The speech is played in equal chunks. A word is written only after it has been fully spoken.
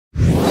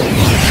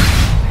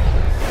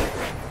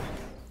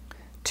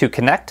To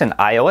connect an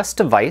iOS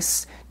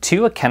device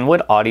to a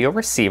KENWOOD audio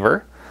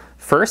receiver,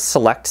 first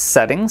select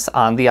Settings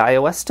on the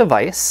iOS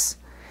device,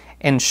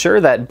 ensure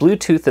that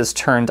Bluetooth is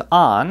turned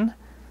on,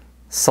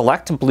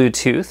 select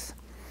Bluetooth,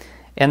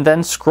 and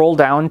then scroll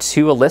down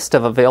to a list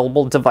of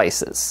available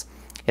devices.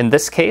 In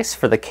this case,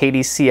 for the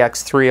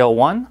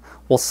KDC-X301,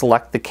 we'll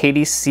select the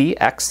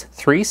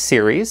KDC-X3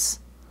 series.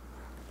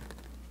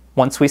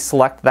 Once we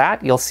select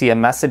that, you'll see a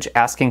message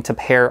asking to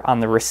pair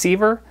on the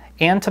receiver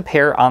and to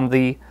pair on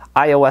the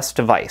iOS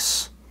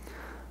device.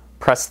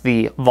 Press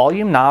the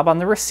volume knob on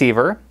the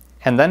receiver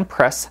and then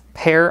press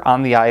Pair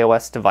on the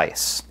iOS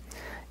device.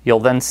 You'll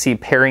then see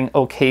Pairing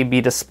OK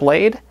be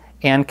displayed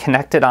and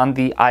connected on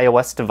the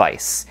iOS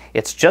device.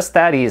 It's just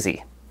that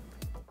easy.